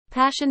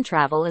Passion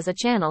Travel is a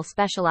channel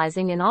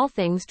specializing in all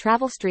things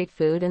travel street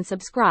food, and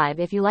subscribe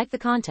if you like the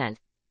content.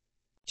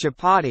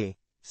 Chapati,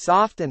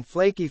 soft and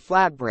flaky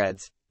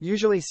flatbreads,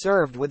 usually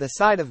served with a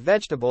side of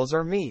vegetables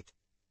or meat.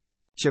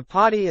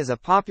 Chapati is a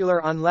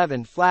popular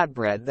unleavened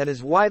flatbread that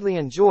is widely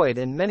enjoyed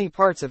in many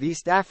parts of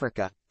East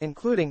Africa,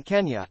 including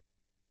Kenya.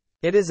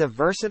 It is a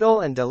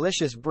versatile and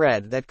delicious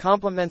bread that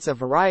complements a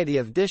variety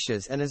of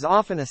dishes and is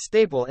often a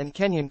staple in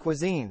Kenyan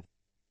cuisine.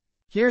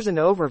 Here's an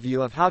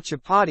overview of how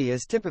chapati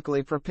is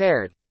typically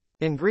prepared.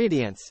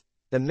 Ingredients.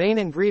 The main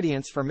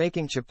ingredients for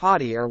making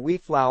chapati are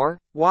wheat flour,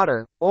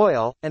 water,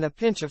 oil, and a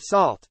pinch of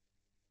salt.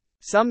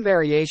 Some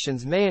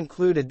variations may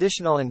include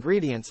additional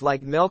ingredients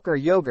like milk or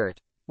yogurt,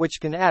 which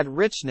can add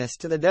richness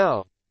to the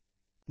dough.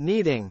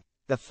 Kneading.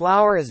 The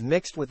flour is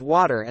mixed with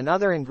water and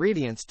other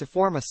ingredients to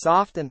form a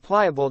soft and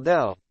pliable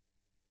dough.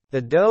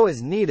 The dough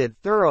is kneaded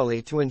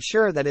thoroughly to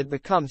ensure that it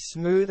becomes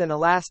smooth and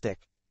elastic.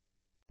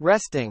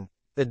 Resting.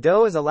 The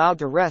dough is allowed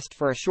to rest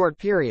for a short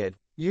period,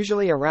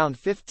 usually around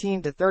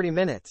 15 to 30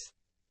 minutes.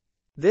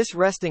 This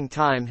resting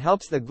time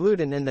helps the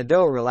gluten in the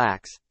dough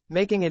relax,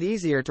 making it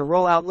easier to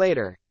roll out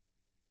later.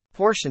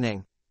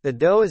 Portioning. The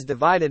dough is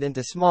divided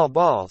into small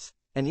balls,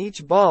 and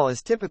each ball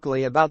is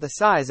typically about the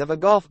size of a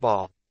golf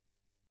ball.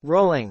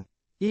 Rolling.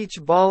 Each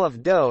ball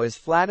of dough is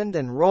flattened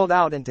and rolled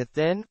out into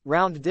thin,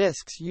 round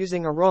discs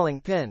using a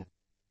rolling pin.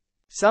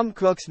 Some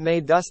cooks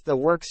may dust the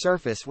work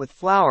surface with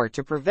flour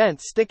to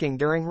prevent sticking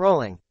during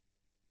rolling.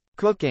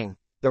 Cooking.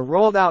 The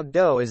rolled out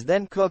dough is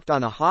then cooked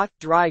on a hot,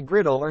 dry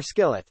griddle or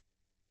skillet.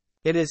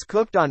 It is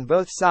cooked on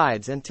both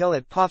sides until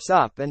it puffs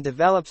up and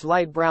develops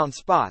light brown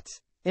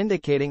spots,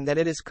 indicating that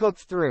it is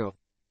cooked through.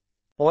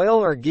 Oil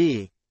or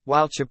ghee.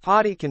 While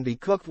chapati can be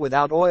cooked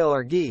without oil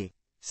or ghee,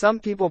 some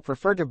people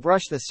prefer to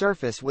brush the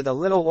surface with a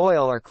little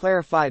oil or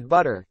clarified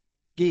butter,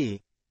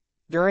 ghee,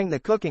 during the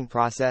cooking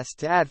process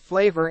to add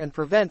flavor and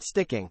prevent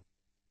sticking.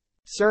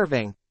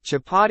 Serving.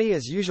 Chapati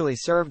is usually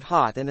served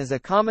hot and is a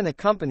common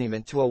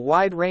accompaniment to a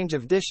wide range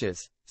of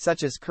dishes,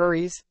 such as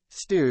curries,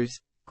 stews,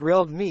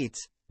 grilled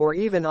meats, or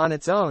even on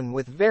its own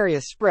with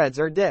various spreads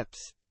or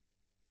dips.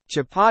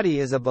 Chapati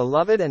is a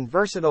beloved and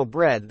versatile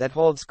bread that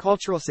holds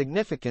cultural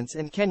significance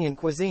in Kenyan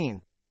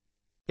cuisine.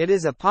 It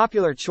is a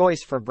popular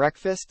choice for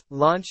breakfast,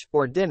 lunch,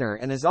 or dinner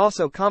and is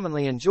also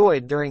commonly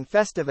enjoyed during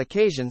festive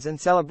occasions and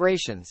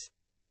celebrations.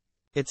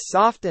 Its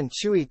soft and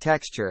chewy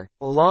texture,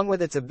 along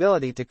with its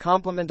ability to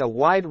complement a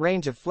wide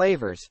range of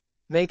flavors,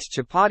 makes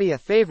chapati a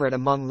favorite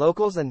among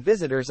locals and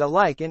visitors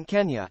alike in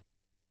Kenya.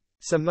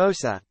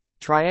 Samosa.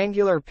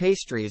 Triangular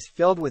pastries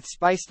filled with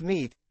spiced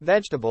meat,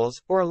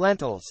 vegetables, or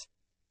lentils.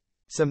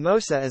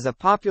 Samosa is a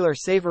popular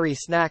savory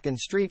snack and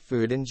street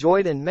food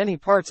enjoyed in many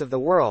parts of the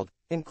world,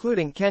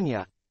 including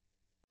Kenya.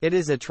 It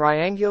is a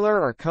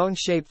triangular or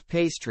cone-shaped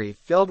pastry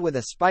filled with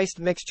a spiced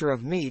mixture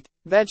of meat,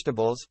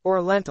 vegetables,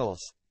 or lentils.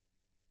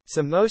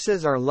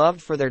 Samosas are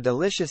loved for their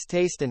delicious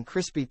taste and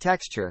crispy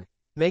texture,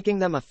 making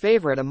them a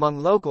favorite among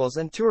locals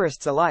and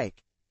tourists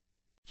alike.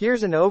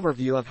 Here's an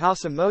overview of how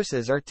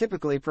samosas are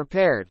typically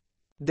prepared.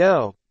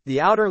 Dough.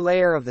 The outer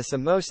layer of the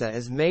samosa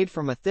is made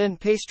from a thin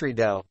pastry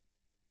dough.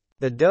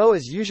 The dough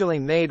is usually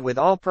made with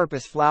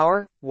all-purpose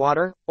flour,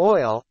 water,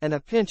 oil, and a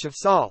pinch of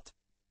salt.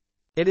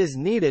 It is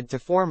kneaded to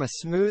form a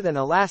smooth and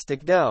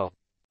elastic dough.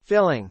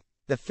 Filling.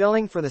 The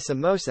filling for the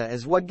samosa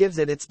is what gives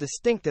it its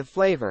distinctive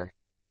flavor.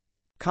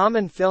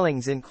 Common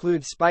fillings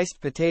include spiced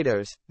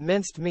potatoes,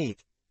 minced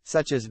meat,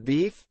 such as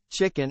beef,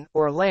 chicken,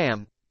 or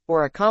lamb,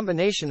 or a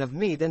combination of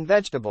meat and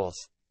vegetables.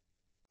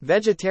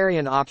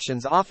 Vegetarian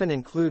options often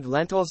include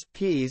lentils,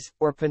 peas,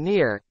 or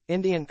paneer,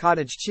 Indian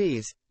cottage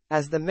cheese,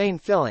 as the main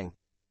filling.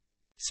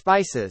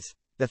 Spices.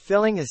 The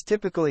filling is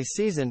typically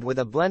seasoned with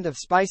a blend of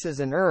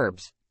spices and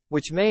herbs,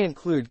 which may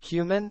include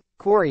cumin,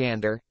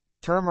 coriander,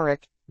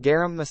 turmeric,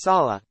 garam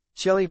masala,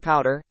 chili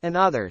powder, and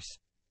others.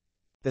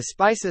 The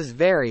spices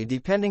vary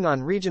depending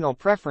on regional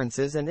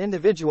preferences and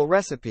individual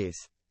recipes.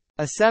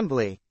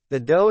 Assembly. The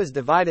dough is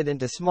divided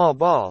into small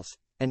balls,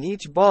 and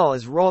each ball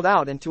is rolled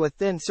out into a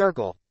thin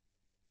circle.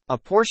 A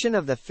portion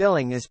of the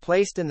filling is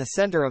placed in the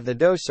center of the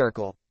dough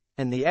circle,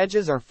 and the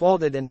edges are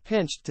folded and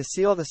pinched to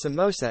seal the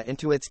samosa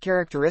into its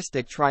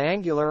characteristic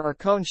triangular or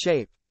cone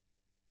shape.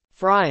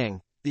 Frying.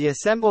 The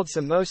assembled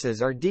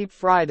samosas are deep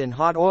fried in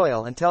hot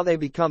oil until they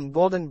become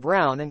golden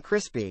brown and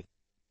crispy.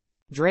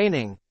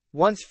 Draining.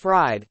 Once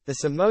fried, the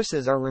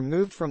samosas are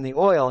removed from the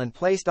oil and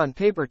placed on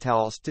paper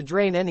towels to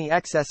drain any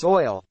excess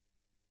oil.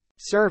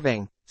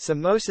 Serving.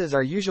 Samosas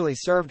are usually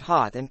served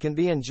hot and can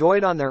be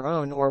enjoyed on their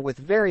own or with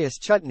various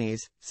chutneys,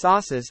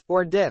 sauces,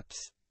 or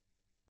dips.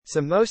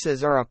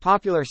 Samosas are a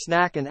popular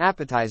snack and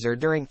appetizer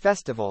during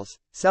festivals,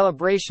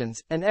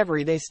 celebrations, and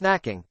everyday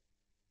snacking.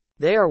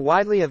 They are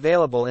widely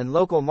available in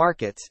local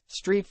markets,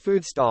 street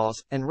food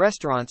stalls, and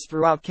restaurants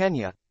throughout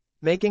Kenya,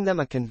 making them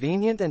a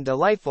convenient and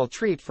delightful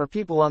treat for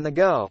people on the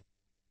go.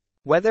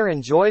 Whether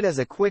enjoyed as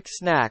a quick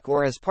snack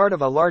or as part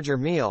of a larger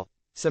meal,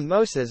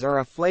 samosas are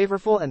a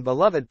flavorful and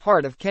beloved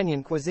part of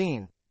Kenyan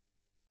cuisine.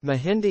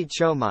 Mahindi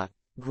Choma.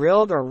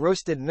 Grilled or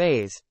roasted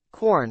maize,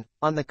 corn,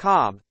 on the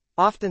cob,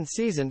 often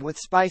seasoned with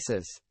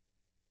spices.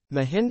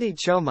 Mahindi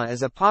Choma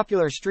is a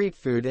popular street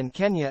food in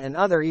Kenya and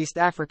other East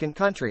African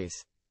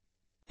countries.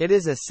 It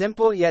is a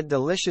simple yet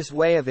delicious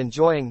way of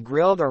enjoying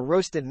grilled or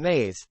roasted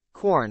maize,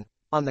 corn,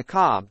 on the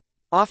cob,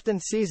 often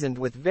seasoned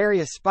with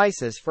various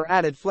spices for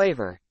added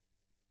flavor.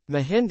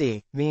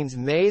 Mahindi means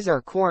maize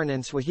or corn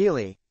in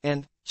Swahili,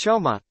 and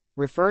choma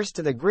refers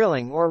to the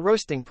grilling or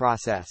roasting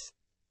process.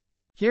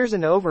 Here's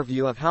an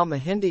overview of how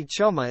Mahindi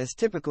Choma is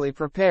typically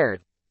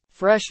prepared.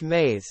 Fresh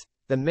maize.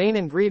 The main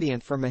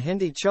ingredient for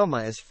Mahindi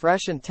Choma is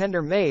fresh and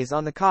tender maize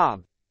on the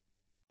cob.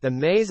 The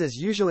maize is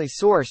usually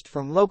sourced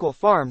from local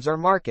farms or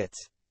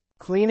markets.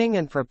 Cleaning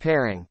and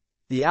preparing.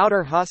 The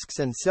outer husks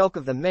and silk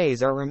of the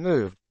maize are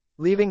removed,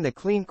 leaving the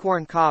clean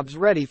corn cobs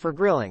ready for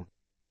grilling.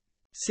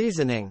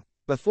 Seasoning.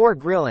 Before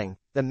grilling,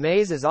 the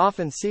maize is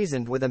often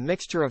seasoned with a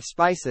mixture of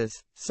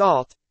spices,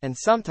 salt, and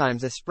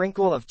sometimes a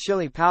sprinkle of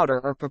chili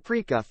powder or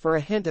paprika for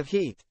a hint of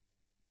heat.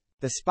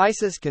 The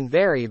spices can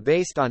vary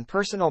based on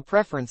personal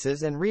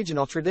preferences and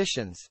regional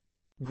traditions.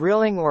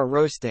 Grilling or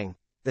roasting.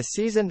 The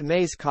seasoned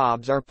maize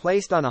cobs are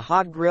placed on a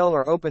hot grill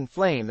or open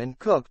flame and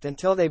cooked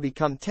until they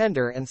become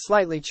tender and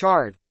slightly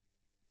charred.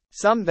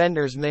 Some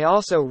vendors may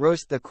also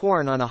roast the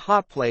corn on a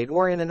hot plate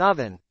or in an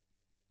oven.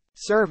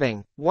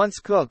 Serving. Once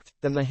cooked,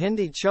 the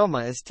Mahindi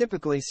Choma is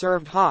typically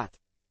served hot.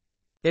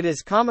 It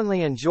is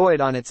commonly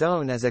enjoyed on its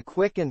own as a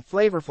quick and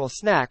flavorful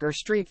snack or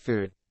street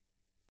food.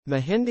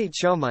 Mahindi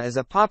Choma is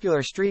a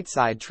popular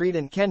street-side treat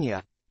in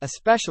Kenya,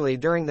 especially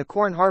during the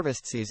corn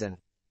harvest season.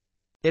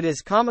 It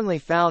is commonly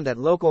found at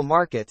local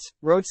markets,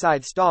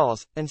 roadside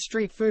stalls, and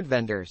street food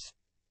vendors.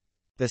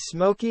 The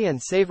smoky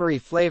and savory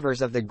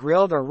flavors of the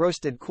grilled or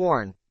roasted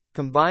corn,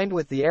 combined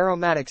with the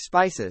aromatic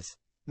spices,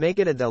 make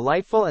it a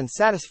delightful and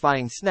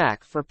satisfying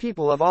snack for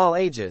people of all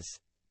ages.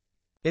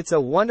 It's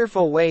a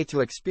wonderful way to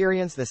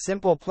experience the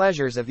simple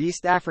pleasures of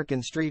East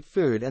African street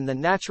food and the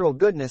natural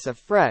goodness of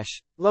fresh,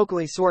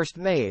 locally sourced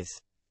maize.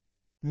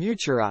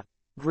 Mutura.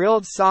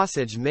 Grilled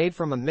sausage made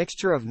from a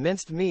mixture of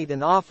minced meat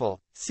and offal,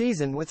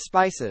 seasoned with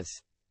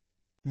spices.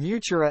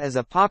 Mutura is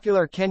a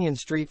popular Kenyan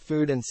street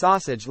food and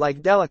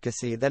sausage-like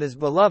delicacy that is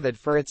beloved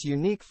for its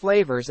unique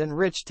flavors and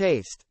rich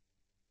taste.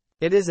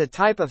 It is a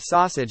type of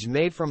sausage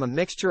made from a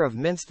mixture of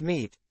minced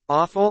meat,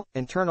 offal,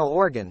 internal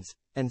organs,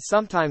 and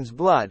sometimes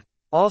blood,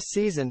 all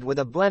seasoned with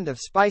a blend of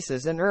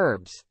spices and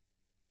herbs.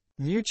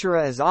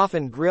 Mutura is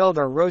often grilled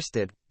or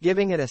roasted,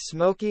 giving it a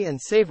smoky and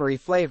savory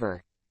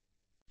flavor.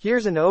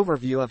 Here's an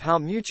overview of how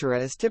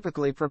mutura is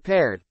typically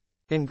prepared.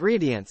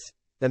 Ingredients.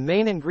 The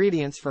main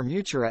ingredients for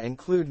mutura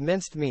include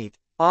minced meat,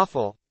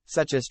 offal,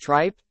 such as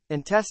tripe,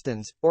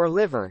 intestines, or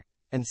liver,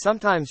 and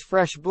sometimes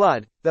fresh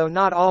blood, though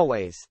not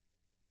always.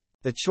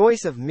 The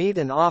choice of meat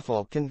and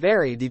offal can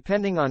vary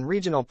depending on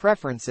regional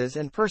preferences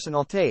and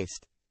personal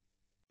taste.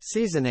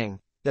 Seasoning.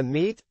 The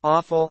meat,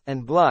 offal,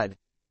 and blood,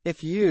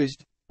 if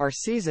used, are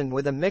seasoned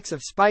with a mix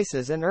of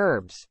spices and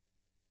herbs.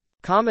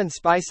 Common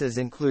spices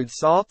include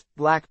salt,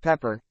 black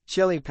pepper,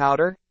 chili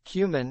powder,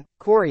 cumin,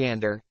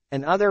 coriander,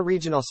 and other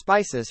regional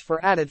spices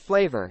for added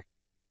flavor.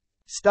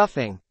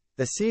 Stuffing.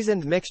 The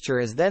seasoned mixture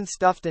is then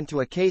stuffed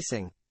into a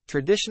casing,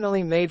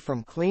 traditionally made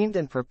from cleaned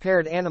and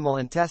prepared animal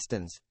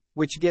intestines,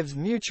 which gives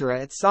mutura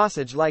its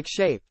sausage-like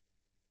shape.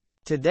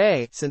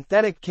 Today,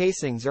 synthetic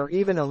casings or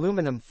even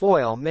aluminum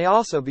foil may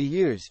also be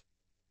used.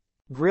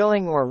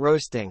 Grilling or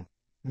roasting.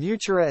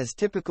 Mutura is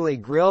typically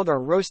grilled or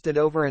roasted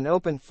over an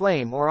open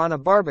flame or on a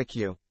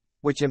barbecue,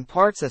 which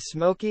imparts a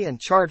smoky and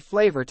charred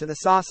flavor to the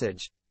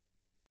sausage.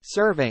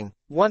 Serving.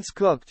 Once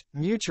cooked,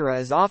 mutura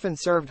is often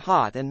served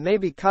hot and may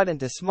be cut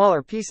into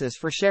smaller pieces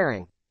for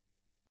sharing.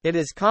 It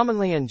is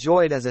commonly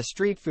enjoyed as a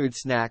street food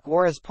snack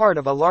or as part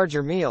of a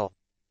larger meal.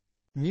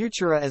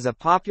 Mutura is a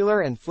popular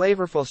and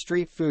flavorful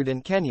street food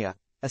in Kenya,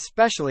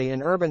 especially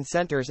in urban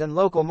centers and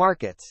local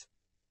markets.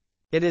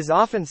 It is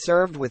often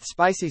served with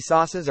spicy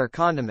sauces or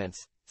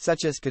condiments,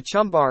 such as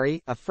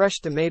kachumbari, a fresh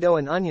tomato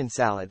and onion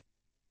salad,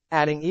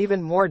 adding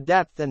even more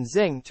depth and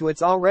zing to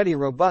its already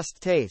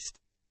robust taste.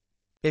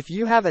 If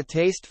you have a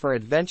taste for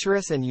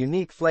adventurous and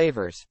unique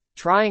flavors,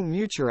 trying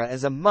mutura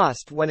is a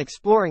must when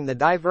exploring the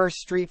diverse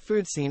street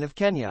food scene of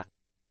Kenya.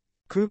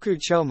 Kuku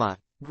Choma.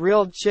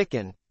 Grilled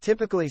chicken,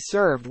 typically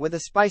served with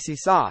a spicy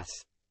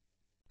sauce.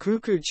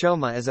 Kuku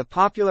Choma is a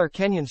popular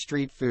Kenyan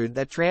street food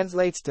that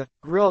translates to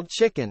grilled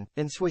chicken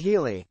in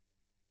Swahili.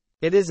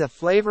 It is a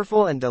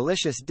flavorful and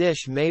delicious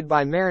dish made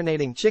by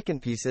marinating chicken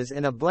pieces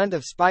in a blend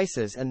of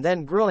spices and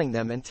then grilling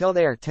them until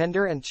they are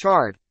tender and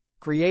charred,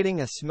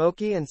 creating a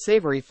smoky and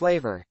savory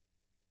flavor.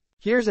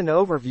 Here's an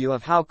overview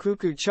of how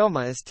Kuku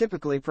Choma is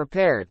typically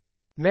prepared.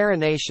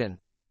 Marination.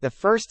 The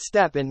first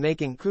step in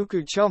making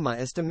Kuku Choma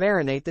is to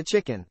marinate the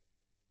chicken.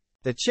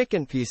 The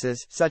chicken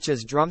pieces, such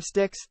as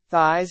drumsticks,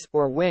 thighs,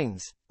 or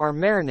wings, are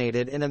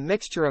marinated in a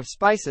mixture of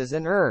spices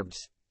and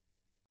herbs.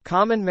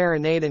 Common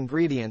marinade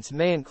ingredients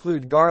may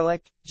include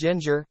garlic,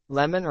 ginger,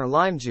 lemon or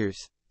lime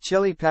juice,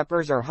 chili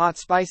peppers or hot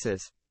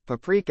spices,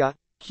 paprika,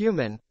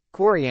 cumin,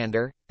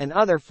 coriander, and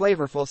other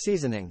flavorful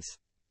seasonings.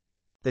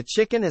 The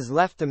chicken is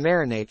left to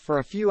marinate for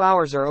a few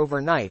hours or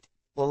overnight,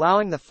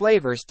 allowing the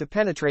flavors to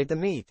penetrate the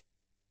meat.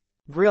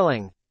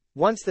 Grilling.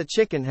 Once the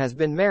chicken has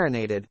been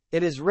marinated,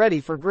 it is ready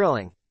for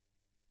grilling.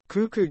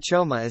 Kuku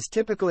Choma is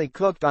typically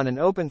cooked on an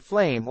open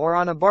flame or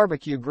on a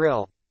barbecue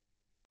grill.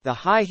 The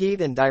high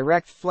heat and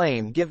direct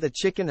flame give the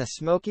chicken a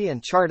smoky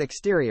and charred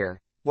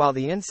exterior, while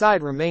the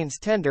inside remains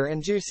tender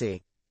and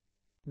juicy.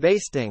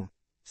 Basting.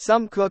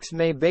 Some cooks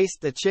may baste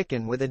the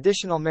chicken with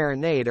additional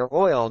marinade or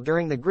oil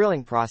during the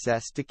grilling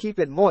process to keep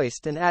it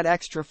moist and add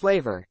extra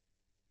flavor.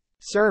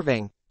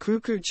 Serving.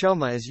 Kuku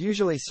Choma is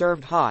usually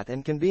served hot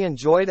and can be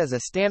enjoyed as a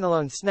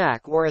standalone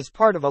snack or as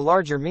part of a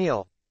larger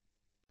meal.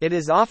 It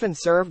is often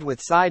served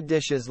with side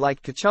dishes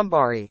like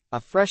kachumbari, a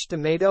fresh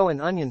tomato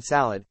and onion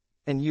salad,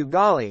 and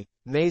ugali,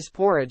 maize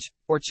porridge,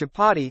 or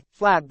chapati,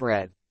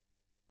 flatbread.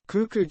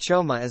 Kuku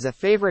Choma is a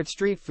favorite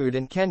street food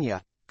in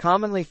Kenya,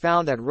 commonly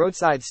found at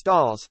roadside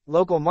stalls,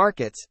 local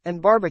markets,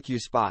 and barbecue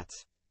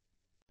spots.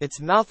 Its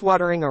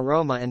mouthwatering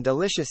aroma and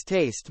delicious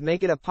taste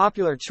make it a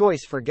popular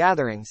choice for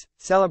gatherings,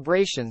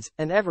 celebrations,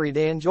 and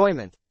everyday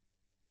enjoyment.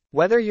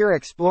 Whether you're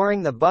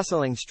exploring the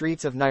bustling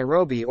streets of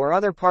Nairobi or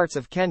other parts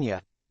of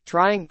Kenya,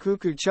 trying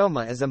Kuku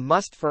Choma is a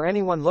must for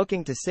anyone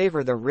looking to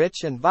savor the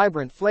rich and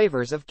vibrant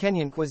flavors of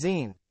Kenyan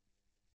cuisine.